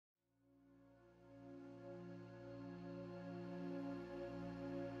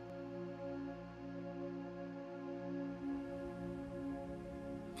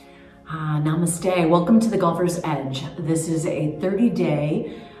Namaste. Welcome to the Golfer's Edge. This is a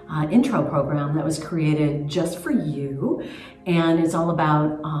 30-day intro program that was created just for you, and it's all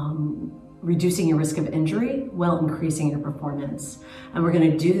about reducing your risk of injury while increasing your performance. And we're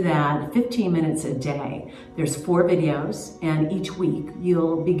going to do that 15 minutes a day. There's 4 videos, and each week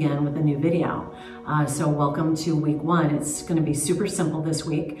you'll begin with a new video. So welcome to week 1. It's going to be super simple this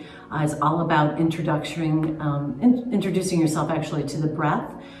week. It's all about introducing yourself actually to the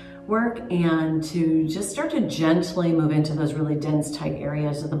breath work and to just start to gently move into those really dense, tight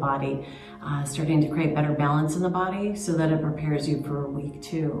areas of the body, starting to create better balance in the body so that it prepares you for week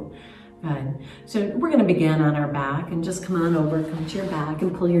 2. Good. So we're going to begin on our back, and just come on over, come to your back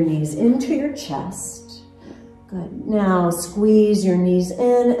and pull your knees into your chest. Good. Now squeeze your knees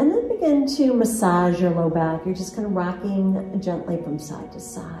in and then begin to massage your low back. You're just kind of rocking gently from side to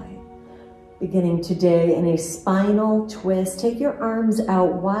side. Beginning today in a spinal twist, take your arms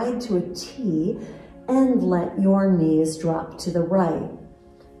out wide to a T and let your knees drop to the right.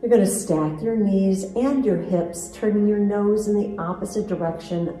 You're going to stack your knees and your hips, turning your nose in the opposite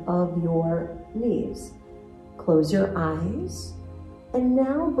direction of your knees. Close your eyes, and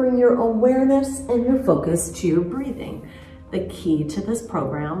now bring your awareness and your focus to your breathing. The key to this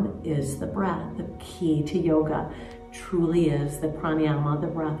program is the breath. The key to yoga truly is the pranayama, the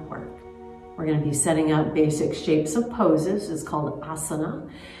breath work. We're going to be setting up basic shapes of poses. It's called asana.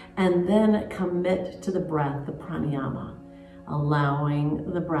 And then commit to the breath, the pranayama,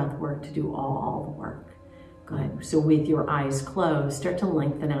 allowing the breath work to do all the work. Good. So with your eyes closed, start to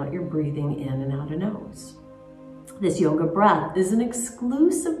lengthen out your breathing in and out of nose. This yoga breath is an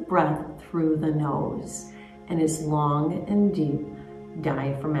exclusive breath through the nose, and it's long and deep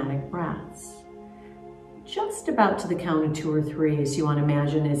diaphragmatic breaths. Just about to the count of 2 or 3, so you want to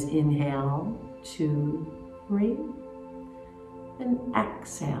imagine as inhale, 2, 3, and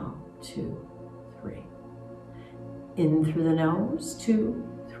exhale, 2, 3. In through the nose, 2,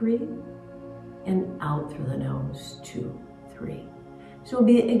 3, and out through the nose, 2, 3. So we'll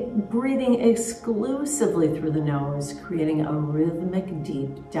be breathing exclusively through the nose, creating a rhythmic,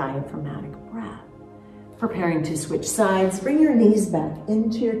 deep diaphragmatic breath. Preparing to switch sides, bring your knees back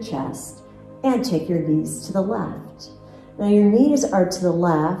into your chest and take your knees to the left. Now your knees are to the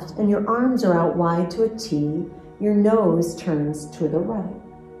left and your arms are out wide to a T. Your nose turns to the right.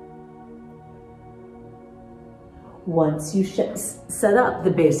 Once you set up the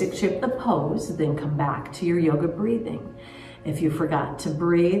basic shape of the pose, then come back to your yoga breathing. If you forgot to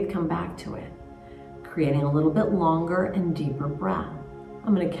breathe, come back to it, creating a little bit longer and deeper breath.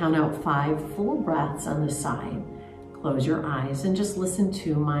 I'm going to count out 5 full breaths on the side. Close your eyes and just listen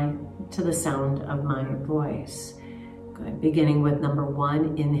to the sound of my voice. Good. Beginning with number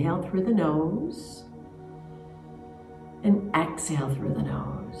 1, inhale through the nose and exhale through the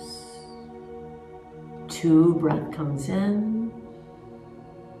nose. 2, breath comes in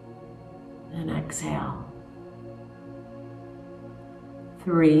and exhale.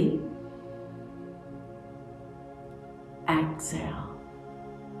 3, exhale.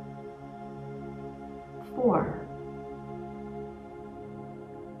 4,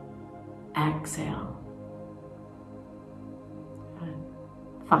 exhale.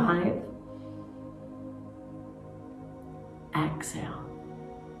 5, exhale.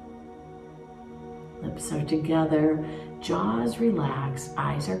 Lips are together, jaws relaxed,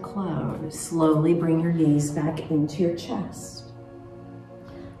 eyes are closed. Slowly bring your knees back into your chest.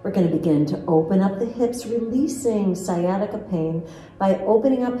 We're going to begin to open up the hips, releasing sciatica pain by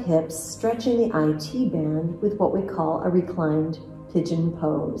opening up hips, stretching the IT band with what we call a reclined pigeon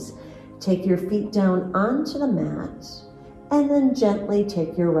pose. Take your feet down onto the mat, and then gently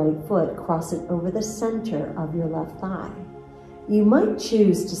take your right foot, cross it over the center of your left thigh. You might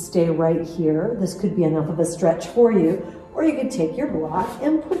choose to stay right here. This could be enough of a stretch for you, or you could take your block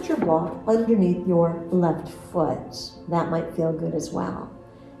and put your block underneath your left foot. That might feel good as well.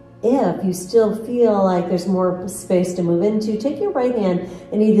 If you still feel like there's more space to move into, take your right hand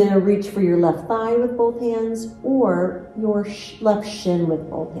and either reach for your left thigh with both hands or your left shin with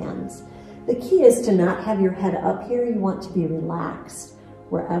both hands. The key is to not have your head up here. You want to be relaxed.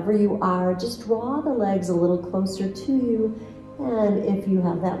 Wherever you are, just draw the legs a little closer to you, and if you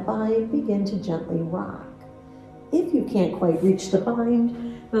have that bind, begin to gently rock. If you can't quite reach the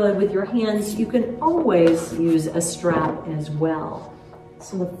bind with your hands, you can always use a strap as well.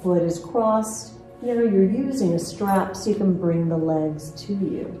 So the foot is crossed. Now you're using a strap so you can bring the legs to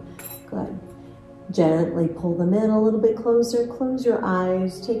you. Good. Gently pull them in a little bit closer. Close your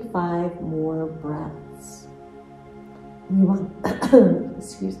eyes. Take 5 more breaths. You want,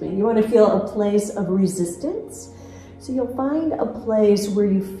 excuse me, you want to feel a place of resistance. So you'll find a place where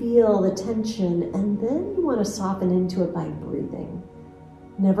you feel the tension, and then you want to soften into it by breathing.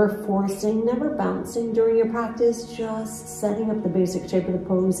 Never forcing, never bouncing during your practice, just setting up the basic shape of the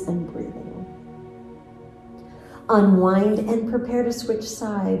pose and breathing. Unwind and prepare to switch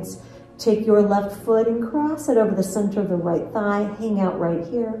sides. Take your left foot and cross it over the center of the right thigh, hang out right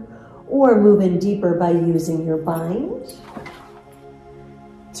here, or move in deeper by using your bind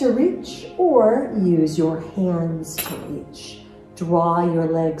to reach, or use your hands to reach. Draw your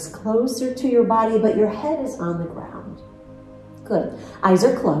legs closer to your body, but your head is on the ground. Good. Eyes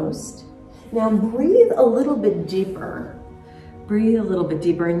are closed. Now breathe a little bit deeper. Breathe a little bit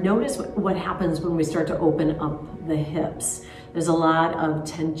deeper and notice what happens when we start to open up the hips. There's a lot of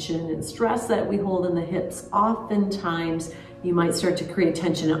tension and stress that we hold in the hips. Oftentimes, you might start to create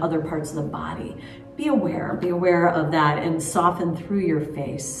tension in other parts of the body. Be aware of that, and soften through your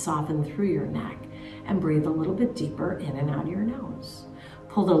face, soften through your neck, and breathe a little bit deeper in and out of your nose.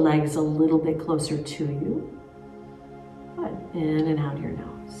 Pull the legs a little bit closer to you. Good. In and out of your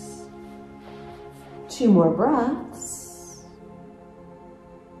nose. 2 more breaths.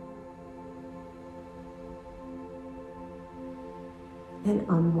 And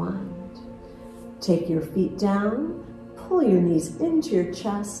unwind. Take your feet down, pull your knees into your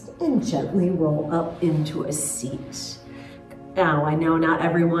chest, and gently roll up into a seat. Now, I know not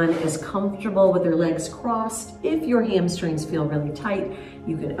everyone is comfortable with their legs crossed. If your hamstrings feel really tight,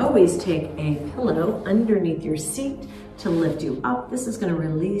 you can always take a pillow underneath your seat to lift you up. This is going to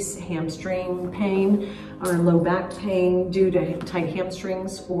release hamstring pain or low back pain due to tight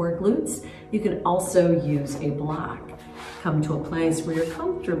hamstrings or glutes. You can also use a block. Come to a place where you're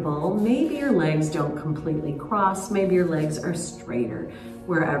comfortable. Maybe your legs don't completely cross. Maybe your legs are straighter.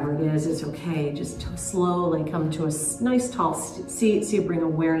 Wherever it is, it's okay. Just slowly come to a nice tall seat so you bring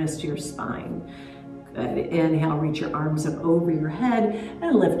awareness to your spine. Good. Inhale, reach your arms up over your head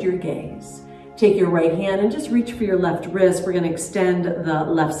and lift your gaze. Take your right hand and just reach for your left wrist. We're going to extend the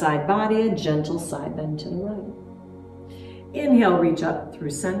left side body, a gentle side bend to the right. Inhale, reach up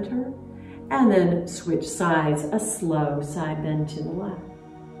through center. And then switch sides, a slow side bend to the left.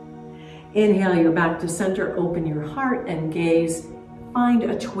 Inhale, you're back to center, open your heart and gaze. Find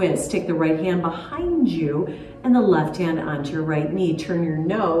a twist. Take the right hand behind you and the left hand onto your right knee. Turn your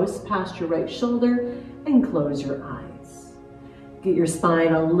nose past your right shoulder and close your eyes. Get your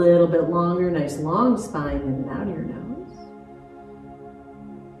spine a little bit longer, nice long spine in and out of your nose.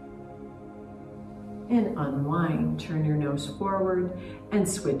 And unwind, turn your nose forward and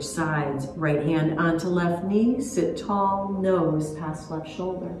switch sides. Right hand onto left knee, sit tall, nose past left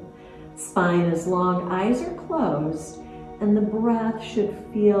shoulder. Spine is long, eyes are closed, and the breath should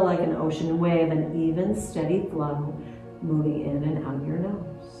feel like an ocean wave, an even, steady flow, moving in and out of your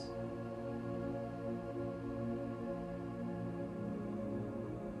nose.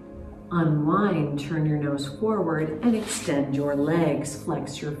 Unwind, turn your nose forward and extend your legs,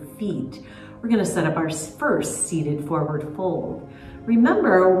 flex your feet. We're going to set up our first seated forward fold.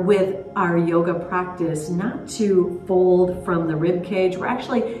 Remember with our yoga practice not to fold from the rib cage. We're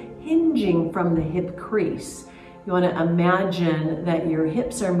actually hinging from the hip crease. You want to imagine that your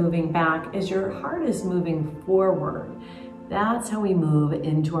hips are moving back as your heart is moving forward. That's how we move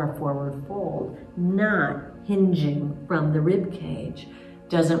into our forward fold, not hinging from the rib cage.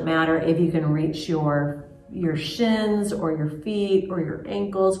 Doesn't matter if you can reach your shins or your feet or your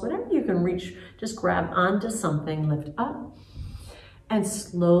ankles, whatever you can reach, just grab onto something, lift up, and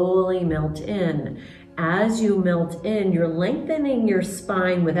slowly melt in. As you melt in, you're lengthening your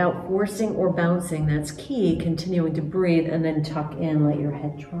spine without forcing or bouncing. That's key, continuing to breathe, and then tuck in, let your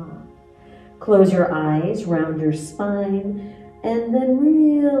head drop. Close your eyes, round your spine, and then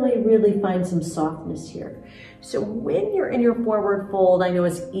really find some softness here. So when you're in your forward fold, I know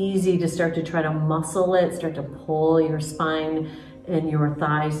it's easy to start to try to muscle it, start to pull your spine and your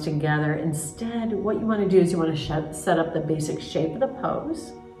thighs together. Instead, what you want to do is you want to set up the basic shape of the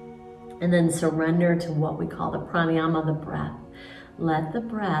pose and then surrender to what we call the pranayama, the breath. Let the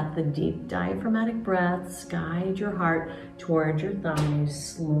breath, the deep diaphragmatic breaths, guide your heart towards your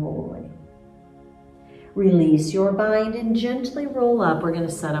thighs slowly. Release your bind and gently roll up. We're going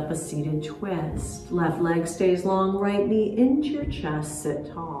to set up a seated twist. Left leg stays long, right knee into your chest,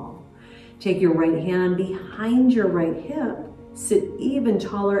 sit tall. Take your right hand behind your right hip, sit even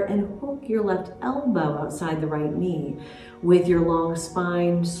taller, and hook your left elbow outside the right knee. With your long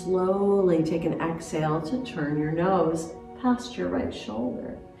spine, slowly take an exhale to turn your nose past your right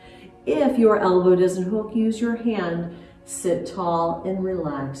shoulder. If your elbow doesn't hook, use your hand, sit tall, and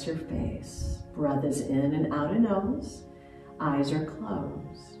relax your face. Breath is in and out of nose. Eyes are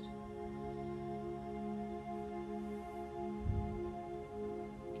closed.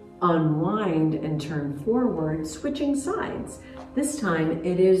 Unwind and turn forward, switching sides. This time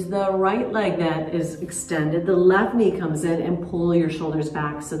it is the right leg that is extended. The left knee comes in, and pull your shoulders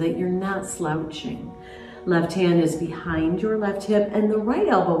back so that you're not slouching. Left hand is behind your left hip, and the right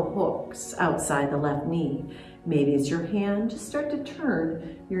elbow hooks outside the left knee. Maybe it's your hand. Just start to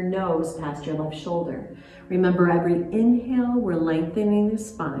turn your nose past your left shoulder. Remember, every inhale, we're lengthening the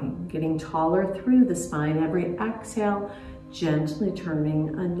spine, getting taller through the spine. Every exhale, gently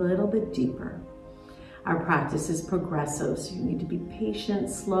turning a little bit deeper. Our practice is progressive, so you need to be patient,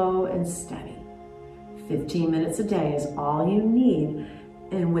 slow, and steady. 15 minutes a day is all you need,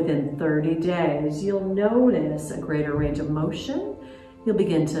 and within 30 days, you'll notice a greater range of motion. You'll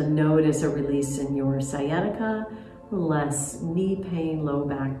begin to notice a release in your sciatica, less knee pain, low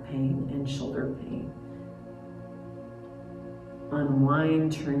back pain, and shoulder pain.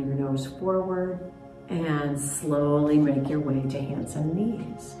 Unwind, turn your nose forward, and slowly make your way to hands and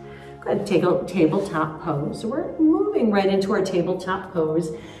knees. Go ahead, take a tabletop pose. We're moving right into our tabletop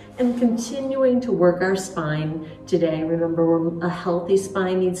pose and continuing to work our spine today. Remember, a healthy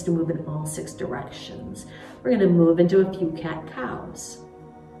spine needs to move in all 6 directions. We're gonna move into a few cat-cows.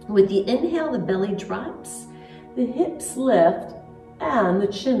 With the inhale, the belly drops, the hips lift, and the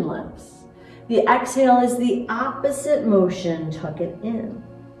chin lifts. The exhale is the opposite motion, tuck it in.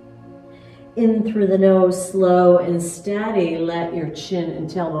 In through the nose, slow and steady, let your chin and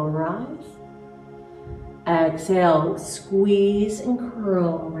tailbone rise. Exhale, squeeze and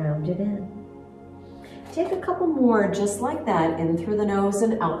curl, round it in. Take a couple more just like that, in through the nose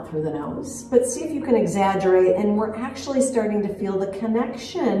and out through the nose. But see if you can exaggerate, and we're actually starting to feel the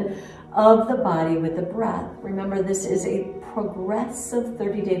connection of the body with the breath. Remember, this is a progressive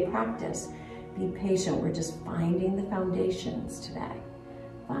 30-day practice. Be patient, we're just finding the foundations today.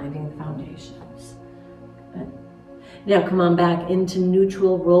 Finding the foundations. Good. Now come on back into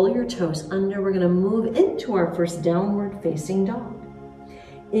neutral, roll your toes under. We're gonna move into our first downward facing dog.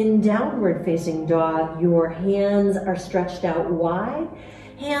 In downward facing dog, your hands are stretched out wide.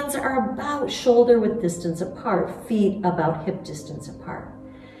 Hands are about shoulder width distance apart, feet about hip distance apart.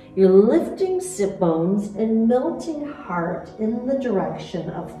 You're lifting sit bones and melting heart in the direction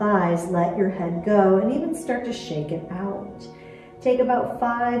of thighs. Let your head go and even start to shake it out. Take about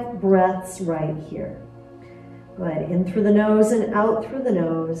 5 breaths right here. Go ahead, in through the nose and out through the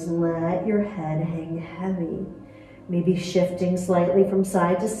nose. Let your head hang heavy. Maybe shifting slightly from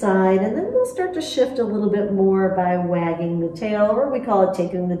side to side, and then we'll start to shift a little bit more by wagging the tail, or we call it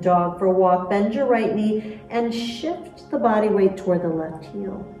taking the dog for a walk. Bend your right knee and shift the body weight toward the left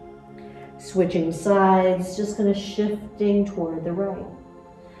heel. Switching sides, just kind of shifting toward the right.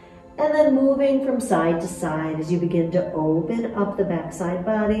 And then moving from side to side as you begin to open up the backside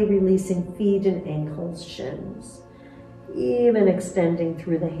body, releasing feet and ankles, shins. Even extending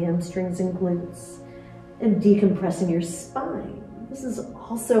through the hamstrings and glutes and decompressing your spine. This is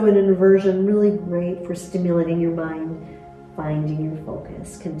also an inversion, really great for stimulating your mind, finding your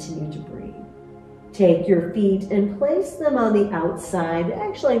focus. Continue to breathe. Take your feet and place them on the outside,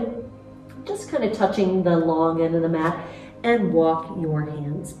 actually just kind of touching the long end of the mat, and walk your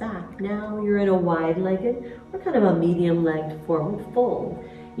hands back. Now you're in a wide-legged or kind of a medium-legged forward fold.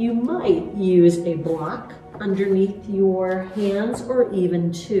 You might use a block underneath your hands, or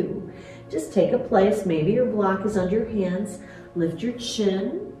even 2. Just take a place, maybe your block is under your hands, lift your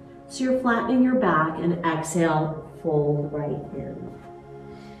chin, so you're flattening your back, and exhale, fold right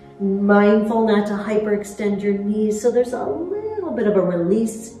in. Mindful not to hyperextend your knees, so there's a little bit of a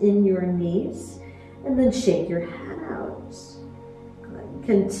release in your knees, and then shake your head out. Good.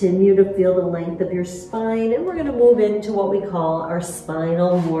 Continue to feel the length of your spine, and we're gonna move into what we call our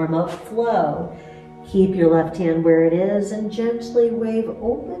spinal warm-up flow. Keep your left hand where it is and gently wave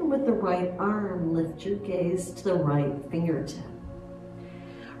open with the right arm. Lift your gaze to the right fingertip.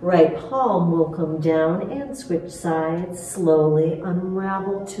 Right palm will come down and switch sides. Slowly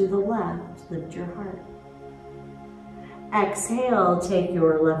unravel to the left. Lift your heart. Exhale, take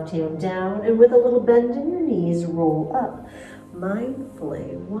your left hand down, and with a little bend in your knees, roll up.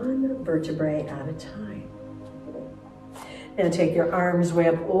 Mindfully, 1 vertebrae at a time. Now take your arms way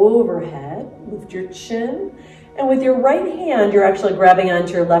up overhead, lift your chin, and with your right hand, you're actually grabbing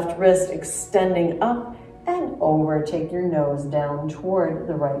onto your left wrist, extending up and over. Take your nose down toward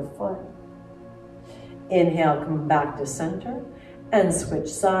the right foot. Inhale, come back to center, and switch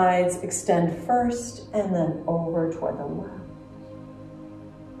sides. Extend first, and then over toward the left.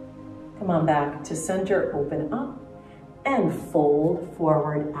 Come on back to center, open up, and fold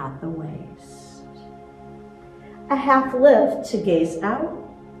forward at the waist. A half lift to gaze out.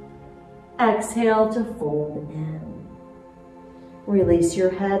 Exhale to fold in. Release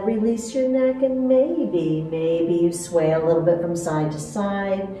your head, release your neck, and maybe you sway a little bit from side to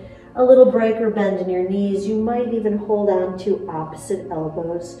side. A little break or bend in your knees. You might even hold on to opposite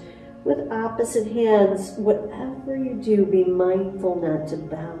elbows with opposite hands. Whatever you do, be mindful not to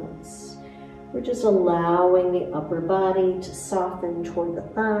bounce. We're just allowing the upper body to soften toward the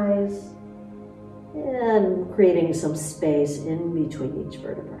thighs and creating some space in between each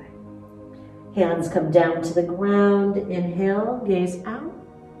vertebrae. Hands come down to the ground. Inhale, gaze out.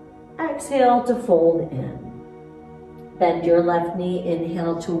 Exhale to fold in. Bend your left knee.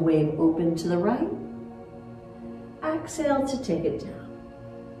 Inhale to wave open to the right. Exhale to take it down.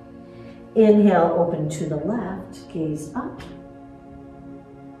 Inhale, open to the left. Gaze up.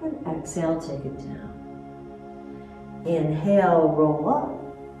 And exhale, take it down. Inhale, roll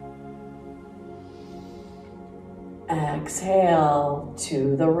up. Exhale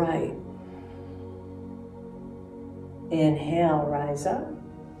to the right. Inhale, rise up,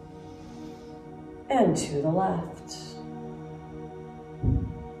 and to the left.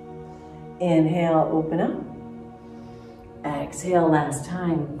 Inhale, open up. Exhale, last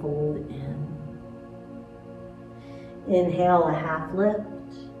time, fold in. Inhale, a half lift,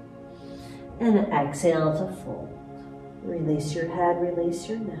 and exhale to fold. Release your head, release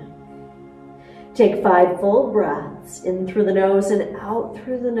your neck. Take 5 full breaths, in through the nose and out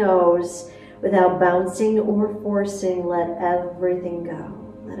through the nose. Without bouncing or forcing, let everything go.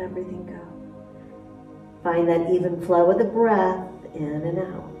 Let everything go. Find that even flow of the breath in and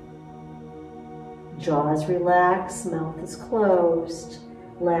out. Jaws relaxed, mouth is closed.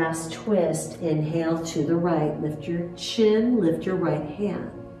 Last twist, inhale to the right. Lift your chin, lift your right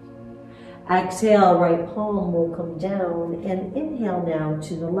hand. Exhale, right palm will come down, and inhale now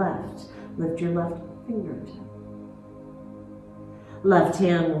to the left. Lift your left fingertip. Left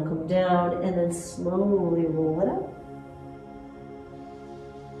hand will come down and then slowly roll it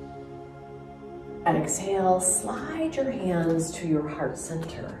up. Exhale, slide your hands to your heart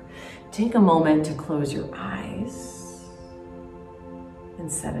center. Take a moment to close your eyes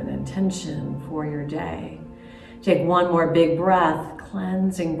and set an intention for your day. Take one more big breath,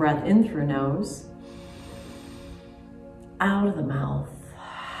 cleansing breath in through nose, out of the mouth.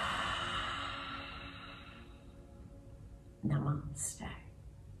 Namaste.